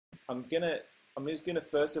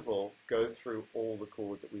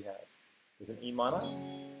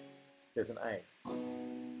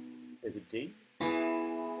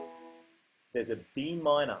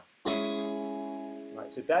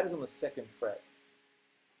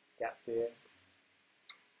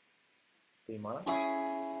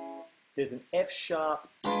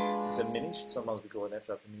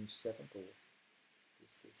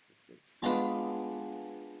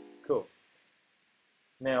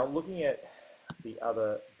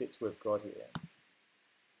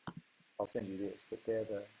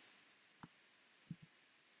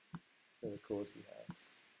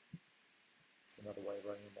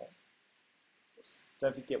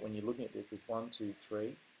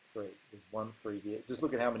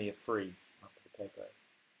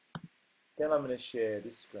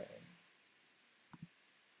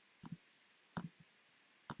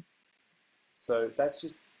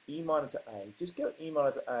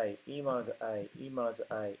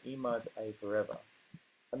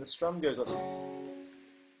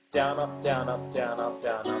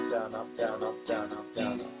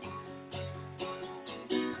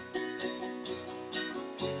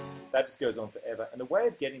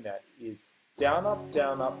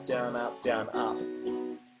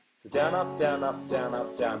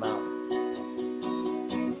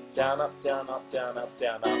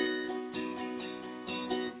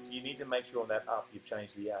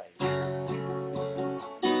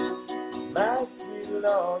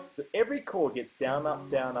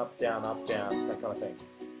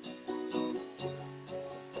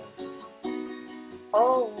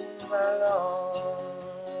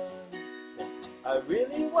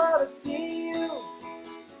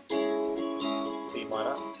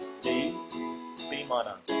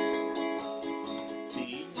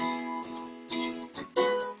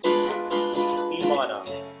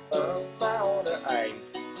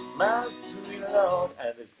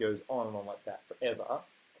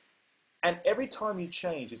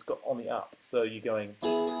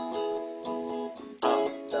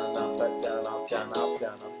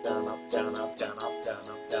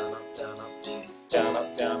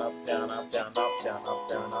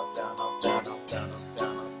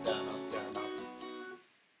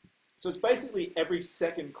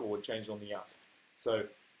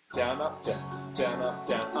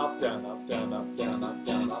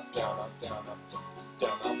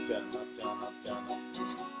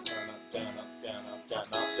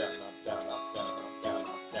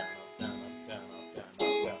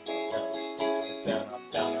down,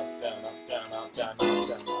 up, down, up, down, up, down, up, down, up,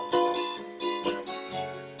 down, up.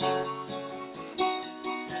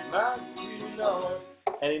 As you know.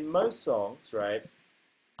 And in most songs, right?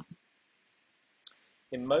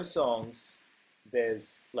 In most songs,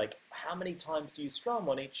 there's like, how many times do you strum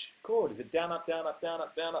on each chord? Is it down, up, down, up, down,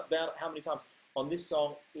 up, down, up, down, up? How many times? On this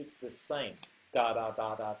song, it's the same. Da da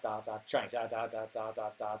da da da da, chang da da da da da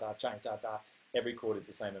da da, chang da da. Every chord is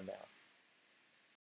the same amount.